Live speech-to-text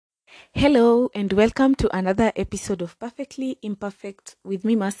Hello and welcome to another episode of Perfectly Imperfect with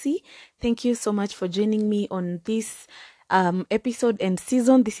me, Mercy. Thank you so much for joining me on this episode and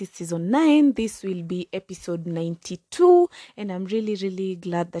season. This is season 9. This will be episode 92, and I'm really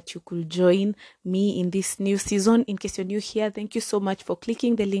glad that you could join me in this new season. In case you're new here, thank you so much for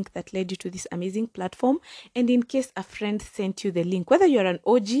clicking the link that led you to this amazing platform. And in case a friend sent you the link, whether you're an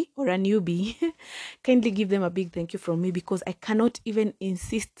OG or a newbie, kindly give them a big thank you from me, because I cannot even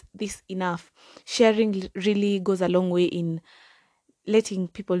insist this enough. Sharing really goes a long way in letting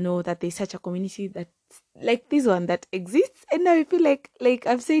people know that there's such a community that like this one that exists. And now I feel like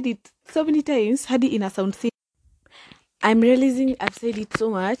I've said it so many times, hadi in a sound serious. I'm realizing I've said it so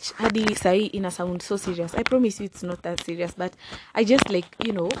much, hadi sai in a sound so serious. I promise you it's not that serious, but I just like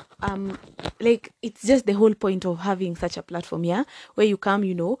it's just the whole point of having such a platform, yeah, where you come,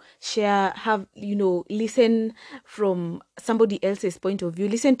 share, have, listen from somebody else's point of view,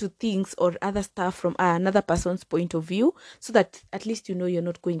 listen to things or other stuff from another person's point of view, so that at least you're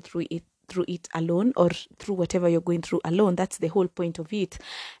not going through it alone, or through whatever you're going through alone. That's the whole point of it.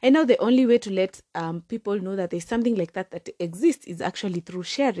 And now the only way to let people know that there's something like that exists is actually through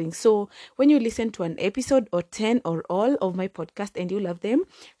sharing. So when you listen to an episode or 10 or all of my podcast and you love them,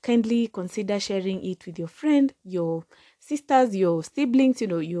 kindly consider sharing it with your friend, your sisters, your siblings,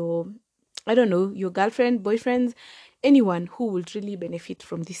 your girlfriend, boyfriends, anyone who would really benefit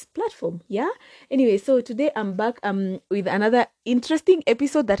from this platform. Yeah. Anyway, so today I'm back with another interesting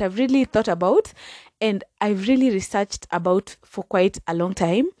episode that I've really thought about and I've really researched about for quite a long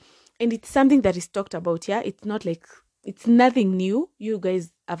time. And it's something that is talked about. Yeah. It's not like it's nothing new. You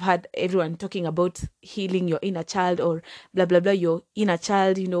guys have heard everyone talking about healing your inner child or blah blah blah, your inner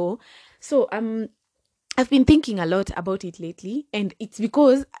child, So I've been thinking a lot about it lately, and it's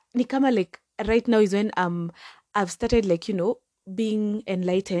because nikama like right now is when I've started being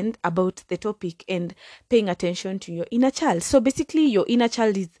enlightened about the topic and paying attention to your inner child. So basically your inner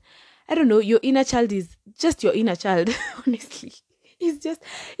child is, I don't know, your inner child is just your inner child. Honestly, it's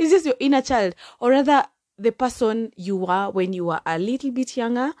just your inner child, or rather the person you were when you were a little bit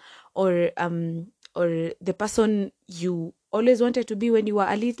younger, or the person you always wanted to be when you were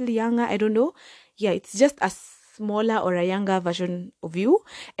a little younger. I don't know. Yeah, it's just a smaller or a younger version of you.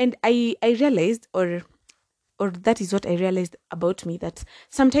 And I realized, or that is what I realized about me, that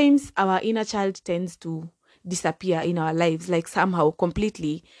sometimes our inner child tends to disappear in our lives, like somehow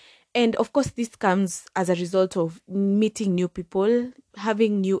completely. And of course, this comes as a result of meeting new people,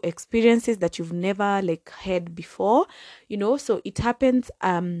 having new experiences that you've never had before, So it happens.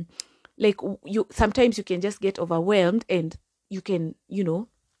 You sometimes you can just get overwhelmed, and you can,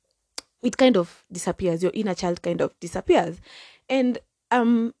 it kind of disappears. Your inner child kind of disappears. And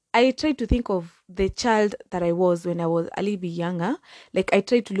I tried to think of the child that I was when I was a little bit younger. Like I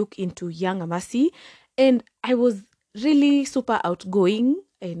tried to look into younger Mercy, and I was really super outgoing.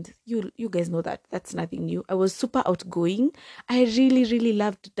 And you guys know that that's nothing new. I was super outgoing. I really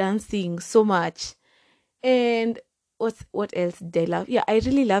loved dancing so much. And what else did I love? Yeah, I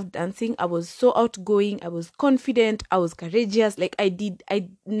really loved dancing. I was so outgoing. I was confident. I was courageous. I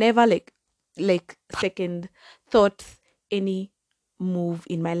never second thought any move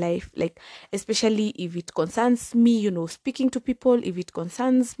in my life, like especially if it concerns me, speaking to people. If it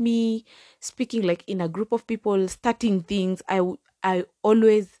concerns me speaking like in a group of people, starting things, I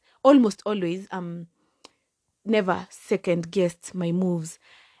always, almost always, never second guessed my moves.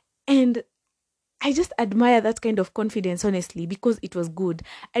 And I just admire that kind of confidence, honestly, because it was good.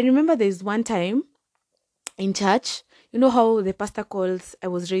 I remember there's one time in church, you know how the pastor calls, I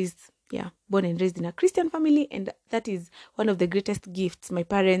was raised, born and raised in a Christian family. And that is one of the greatest gifts my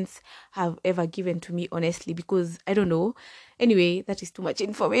parents have ever given to me, honestly, because I don't know. Anyway, that is too much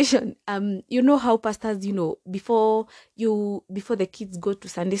information. You know how pastors, before the kids go to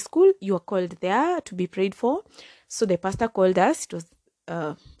Sunday school, you are called there to be prayed for. So the pastor called us. It was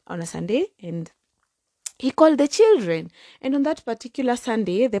on a Sunday, and he called the children. And on that particular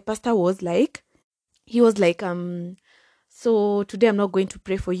Sunday, the pastor was like, so today I'm not going to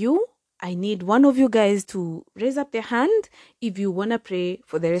pray for you. I need one of you guys to raise up their hand if you want to pray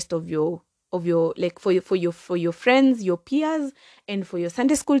for the rest of your like for your friends, your peers, and for your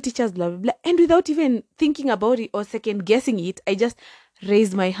Sunday school teachers, blah blah blah. And without even thinking about it or second guessing it, I just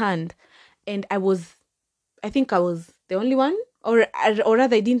raised my hand. And I think I was the only one, or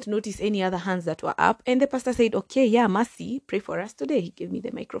rather, I didn't notice any other hands that were up. And the pastor said, "Okay, yeah, Mercy, pray for us today." He gave me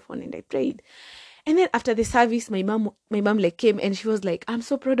the microphone, and I prayed. And then after the service, my mom like came, and she was like, "I'm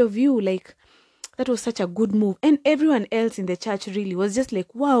so proud of you. Like, that was such a good move." And everyone else in the church really was just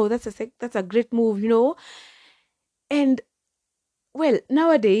like, "Wow, that's a great move," And Well,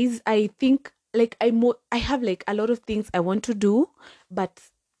 nowadays I think like I have like a lot of things I want to do, but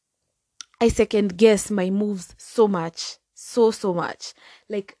I second guess my moves so much. So much.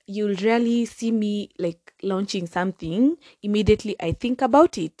 Like you'll rarely see me like launching something. Immediately I think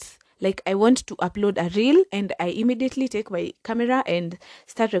about it. Like I want to upload a reel and I immediately take my camera and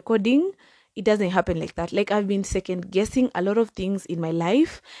start recording. It doesn't happen like that. Like I've been second guessing a lot of things in my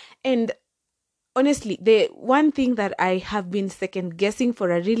life. And honestly, the one thing that I have been second guessing for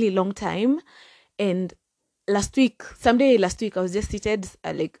a really long time, and someday last week, I was just seated,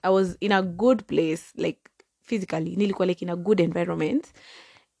 like I was in a good place, like physically, nilikuwa like in a good environment,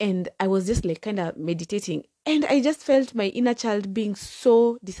 and I was just like kind of meditating, and I just felt my inner child being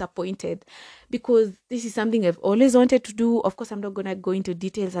so disappointed because this is something I've always wanted to do. Of course, I'm not gonna go into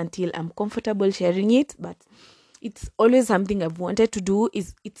details until I'm comfortable sharing it, but it's always something I've wanted to do.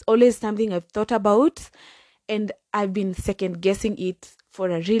 It's always something I've thought about, and I've been second guessing it for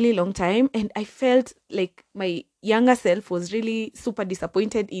a really long time. And I felt like my younger self was really super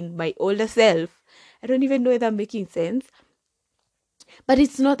disappointed in my older self. I don't even know whether I'm making sense. But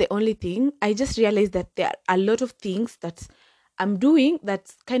it's not the only thing. I just realized that there are a lot of things that I'm doing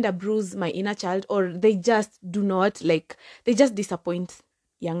that kind of bruise my inner child, or they just do not like, they just disappoint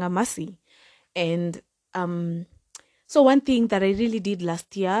younger Mercy. And so one thing that I really did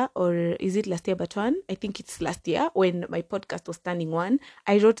last year, or is it last year but one? I think it's last year when my podcast was turning one,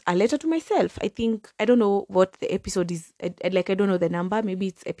 I wrote a letter to myself. I don't know what the episode is, I don't know the number. Maybe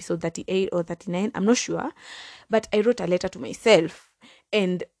it's episode 38 or 39. I'm not sure. But I wrote a letter to myself.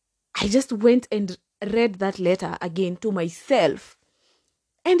 And I just went and read that letter again to myself.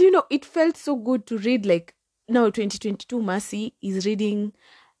 And, it felt so good to read, like, now 2022 Mercy is reading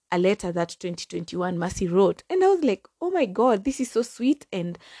a letter that 2021 Mercy wrote. And I was like, oh my God, this is so sweet.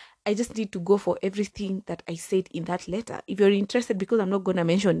 And I just need to go for everything that I said in that letter. If you're interested, because I'm not going to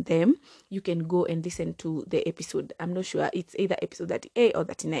mention them, you can go and listen to the episode. I'm not sure. It's either episode 38 or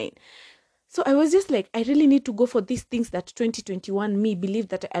 39. So I was just like, I really need to go for these things that 2021 me believed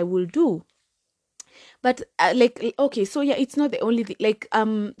that I will do. But okay, so yeah, it's not the only thing. Like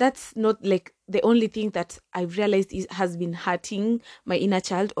that's not like the only thing that I've realized has been hurting my inner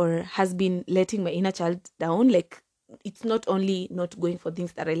child, or has been letting my inner child down. Like it's not only not going for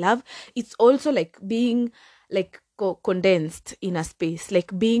things that I love, it's also like being like condensed in a space,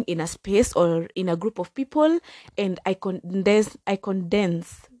 like being in a space or in a group of people, and I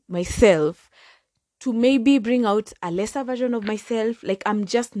condense myself to maybe bring out a lesser version of myself. Like I'm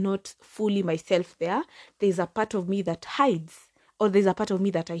just not fully myself there. There's a part of me that hides, or there's a part of me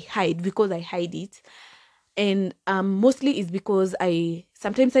that I hide because I hide it. And mostly it's because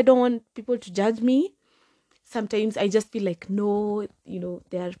sometimes I don't want people to judge me. Sometimes I just feel like, no,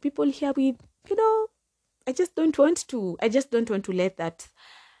 there are people here with, I just don't want to let that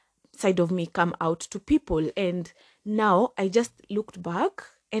side of me come out to people. And now I just looked back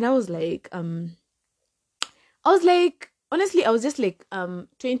and I was like, honestly, I was just like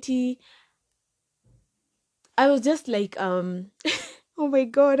 20. I was just like oh my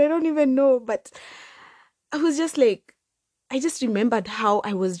God, I don't even know, but I was just like, I just remembered how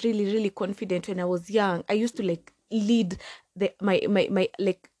I was really, really confident when I was young. I used to like lead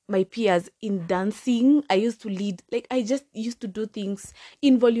my peers in dancing. I used to lead, like I just used to do things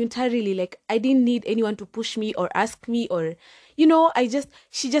involuntarily. Like I didn't need anyone to push me or ask me, or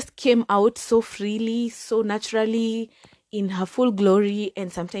she just came out so freely, so naturally, in her full glory.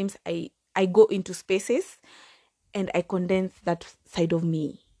 And sometimes I go into spaces and I condense that side of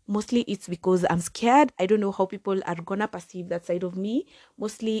me. Mostly it's because I'm scared. I don't know how people are gonna perceive that side of me.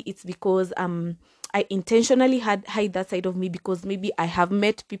 Mostly it's because I intentionally hide that side of me, because maybe I have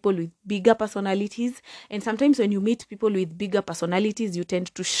met people with bigger personalities. And sometimes when you meet people with bigger personalities, you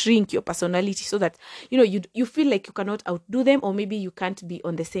tend to shrink your personality so that, you feel like you cannot outdo them, or maybe you can't be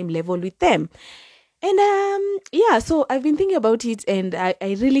on the same level with them. And yeah, so I've been thinking about it, and I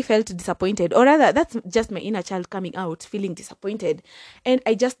really felt disappointed. Or rather, that's just my inner child coming out, feeling disappointed. And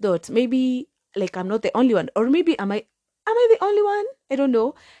I just thought maybe like I'm not the only one. Or maybe am I the only one? I don't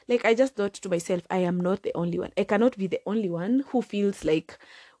know. Like I just thought to myself, I am not the only one. I cannot be the only one who feels like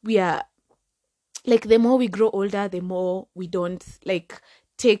we are, like the more we grow older, the more we don't like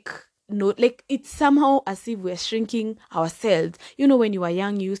take note. Like it's somehow as if we're shrinking ourselves. When you were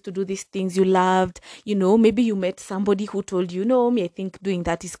young, you used to do these things you loved. Maybe you met somebody who told you, no, me, I think doing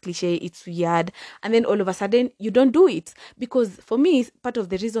that is cliche, it's weird. And then all of a sudden you don't do it. Because for me, part of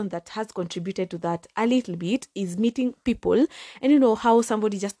the reason that has contributed to that a little bit is meeting people, and how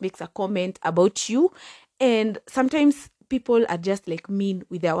somebody just makes a comment about you, and sometimes people are just like mean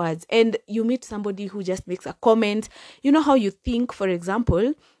with their words, and you meet somebody who just makes a comment. You know how you think, for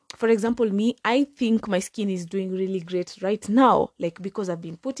example, me, I think my skin is doing really great right now, like because I've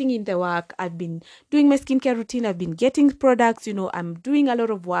been putting in the work, I've been doing my skincare routine, I've been getting products, I'm doing a lot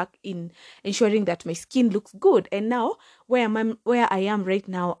of work in ensuring that my skin looks good. And now where I am right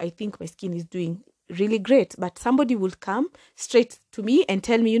now, I think my skin is doing really great. But somebody will come straight to me and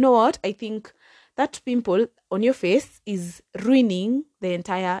tell me, you know what, I think that pimple on your face is ruining the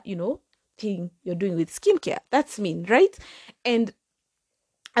entire, thing you're doing with skincare. That's mean, right? And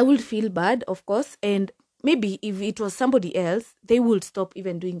I would feel bad, of course. And maybe if it was somebody else, they would stop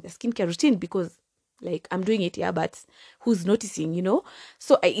even doing the skincare routine because, like, I'm doing it, yeah, but who's noticing,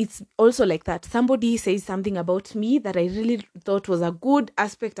 So it's also like that. Somebody says something about me that I really thought was a good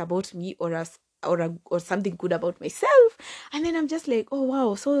aspect about me, or something good about myself, and then I'm just like, oh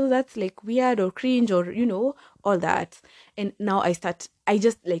wow, so that's like weird or cringe or all that. And now I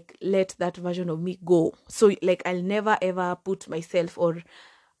just like let that version of me go. So like I'll never ever put myself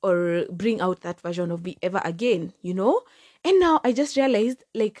or bring out that version of me ever again. And now I just realized,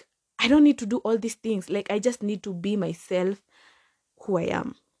 like, I don't need to do all these things. Like, I just need to be myself, who I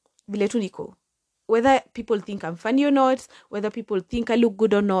am. Vile tu niko. Whether people think I'm funny or not, whether people think I look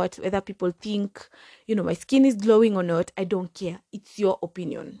good or not, whether people think, my skin is glowing or not, I don't care. It's your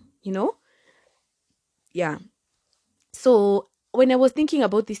opinion, Yeah. So when I was thinking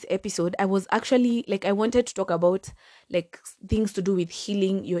about this episode, I was actually like, I wanted to talk about like things to do with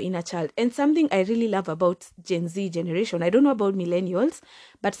healing your inner child. And something I really love about Gen Z generation, I don't know about millennials,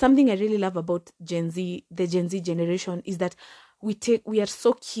 but something I really love about the Gen Z generation, is that we are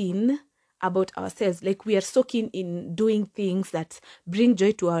so keen about ourselves. Like, we are so keen in doing things that bring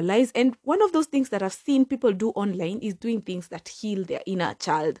joy to our lives. And one of those things that I've seen people do online is doing things that heal their inner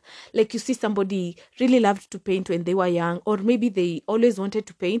child. Like, you see somebody really loved to paint when they were young, or maybe they always wanted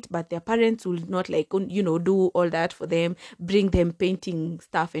to paint, but their parents will not like, do all that for them, bring them painting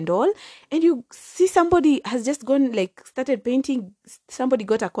stuff and all. And you see somebody has just gone, like, started painting. Somebody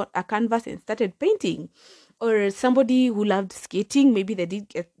got a canvas and started painting. Or somebody who loved skating, maybe they did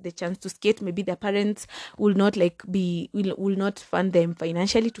get the chance to skate, maybe their parents will not will not fund them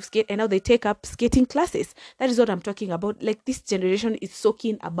financially to skate, and now they take up skating classes. That is what I'm talking about. Like, this generation is so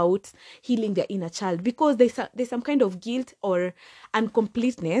keen about healing their inner child, because there's some kind of guilt or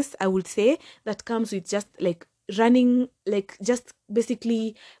incompleteness, I would say, that comes with just like running, like just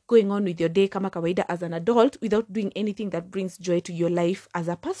basically going on with your day kama kawaida as an adult, without doing anything that brings joy to your life as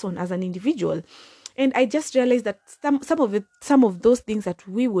a person, as an individual. And I just realized that some of those things that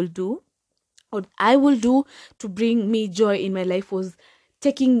we will do, or I will do, to bring me joy in my life, was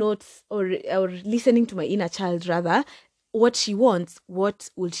taking notes, or listening to my inner child, rather. What she wants, what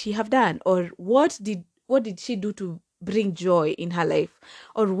will she have done, or what did she do to bring joy in her life,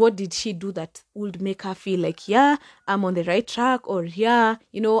 or what did she do that would make her feel like, yeah, I'm on the right track, or yeah,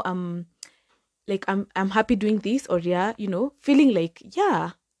 I'm happy doing this, or yeah, feeling like,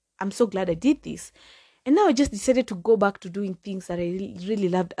 yeah, I'm so glad I did this. And now I just decided to go back to doing things that I really, really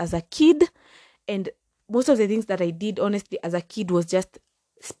loved as a kid. And most of the things that I did, honestly, as a kid, was just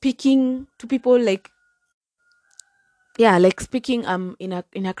speaking to people, like, yeah, like speaking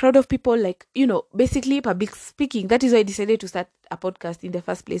in a crowd of people, like, basically public speaking. That is why I decided to start a podcast in the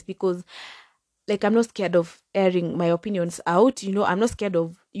first place, because like, I'm not scared of airing my opinions out. I'm not scared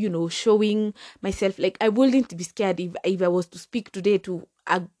of, showing myself. Like, I wouldn't be scared if I was to speak today to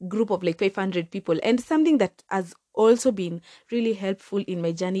a group of like 500 people. And something that has also been really helpful in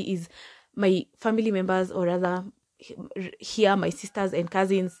my journey is my family members, or rather here, my sisters and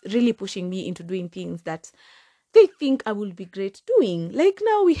cousins, really pushing me into doing things that they think I will be great doing. Like,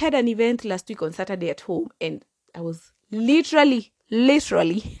 now we had an event last week on Saturday at home, and I was literally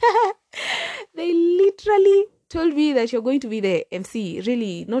they literally told me that you're going to be the MC,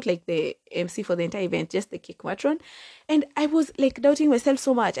 really, not like the MC for the entire event, just the cake matron. And I was like doubting myself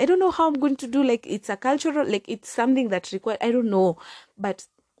so much. I don't know how I'm going to do, like, it's a cultural, like, it's something that requires, I don't know, but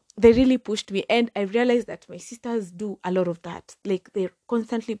they really pushed me. And I realized that my sisters do a lot of that. Like, they're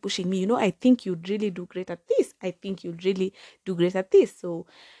constantly pushing me, I think you'd really do great at this. I think you'd really do great at this. So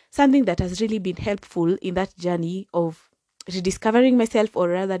something that has really been helpful in that journey of rediscovering myself, or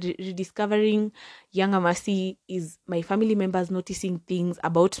rather rediscovering younger Mercy, is my family members noticing things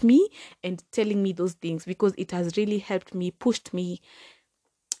about me and telling me those things, because it has really helped me, pushed me,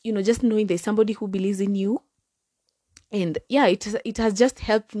 just knowing there's somebody who believes in you. And yeah, it has just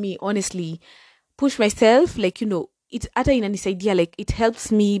helped me, honestly, push myself, like, it ata in this idea, like, it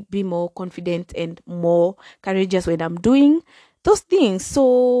helps me be more confident and more courageous when I'm doing those things.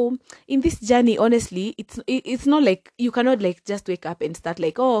 So in this journey, honestly, it's not like you cannot like just wake up and start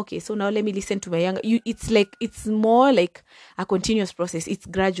like, oh, okay, so now let me listen to my younger you. It's more like a continuous process. It's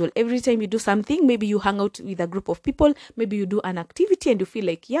gradual. Every time you do something, maybe you hang out with a group of people, maybe you do an activity and you feel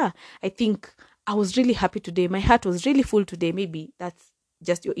like, yeah, I think I was really happy today, my heart was really full today. Maybe that's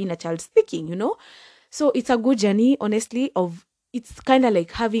just your inner child speaking, so it's a good journey, honestly, of it's kind of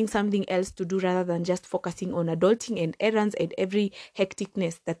like having something else to do rather than just focusing on adulting and errands and every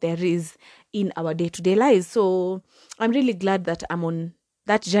hecticness that there is in our day-to-day lives. So I'm really glad that I'm on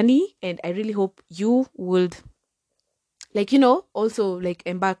that journey, and I really hope you would like also like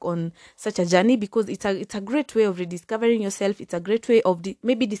embark on such a journey, because it's a great way of rediscovering yourself. It's a great way of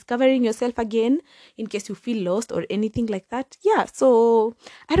maybe discovering yourself again in case you feel lost or anything like that. Yeah, so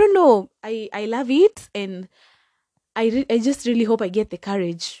I don't know, I love it, and I just really hope I get the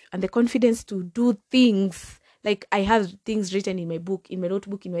courage and the confidence to do things. Like, I have things written in my book, in my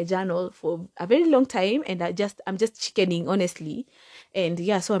notebook, in my journal for a very long time, and I'm just chickening, honestly. And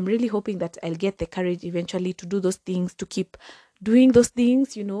yeah, so I'm really hoping that I'll get the courage eventually to do those things, to keep doing those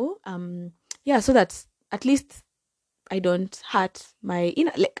things, yeah, so that at least I don't hurt my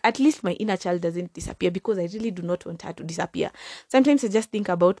inner, like at least my inner child doesn't disappear, because I really do not want her to disappear. Sometimes I just think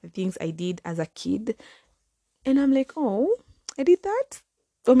about the things I did as a kid, and I'm like, oh, I did that.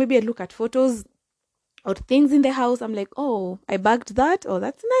 Or maybe I look at photos or things in the house. I'm like, oh, I bagged that. Oh,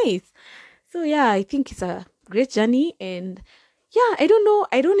 that's nice. So yeah, I think it's a great journey. And yeah, I don't know.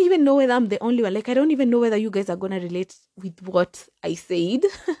 I don't even know whether I'm the only one. Like, I don't even know whether you guys are going to relate with what I said.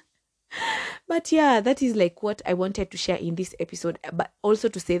 But yeah, that is like what I wanted to share in this episode. But also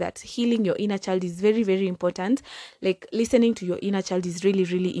to say that healing your inner child is very, very important. Like, listening to your inner child is really,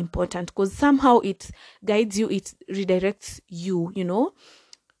 really important, because somehow it guides you, it redirects you,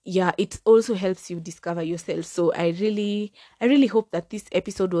 Yeah, it also helps you discover yourself. So I really hope that this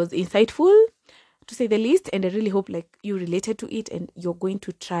episode was insightful, to say the least, and I really hope like you related to it, and you're going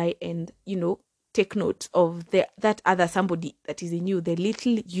to try and take note of that other somebody that is in you, the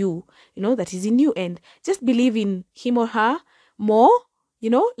little you, that is in you, and just believe in him or her more,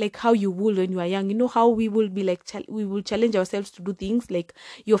 like how you would when you are young. How we will be like we will challenge ourselves to do things. Like,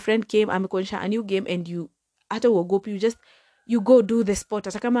 your friend came, I'm a new game, and you hata uogopi, you go do the sport,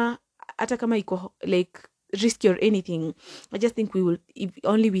 hata kama iko like risky or anything. I just think we will, if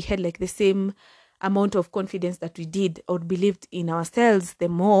only we had like the same amount of confidence that we did, or believed in ourselves the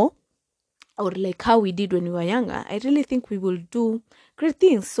more, or like how we did when we were younger, I really think we will do great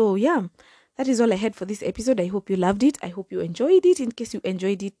things. So yeah, that is all I had for this episode. I hope you loved it. I hope you enjoyed it. In case you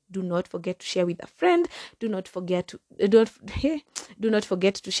enjoyed it, do not forget to share with a friend. Do not forget to do not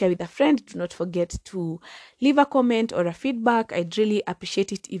forget to share with a friend. Do not forget to leave a comment or a feedback. I'd really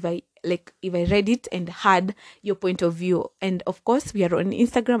appreciate it if I read it and had your point of view. And of course, we are on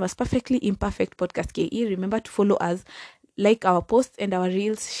Instagram as Perfectly Imperfect Podcast KE. Remember to follow us, like our posts and our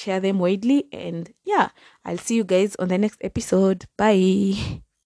reels, share them widely, and yeah, I'll see you guys on the next episode. Bye.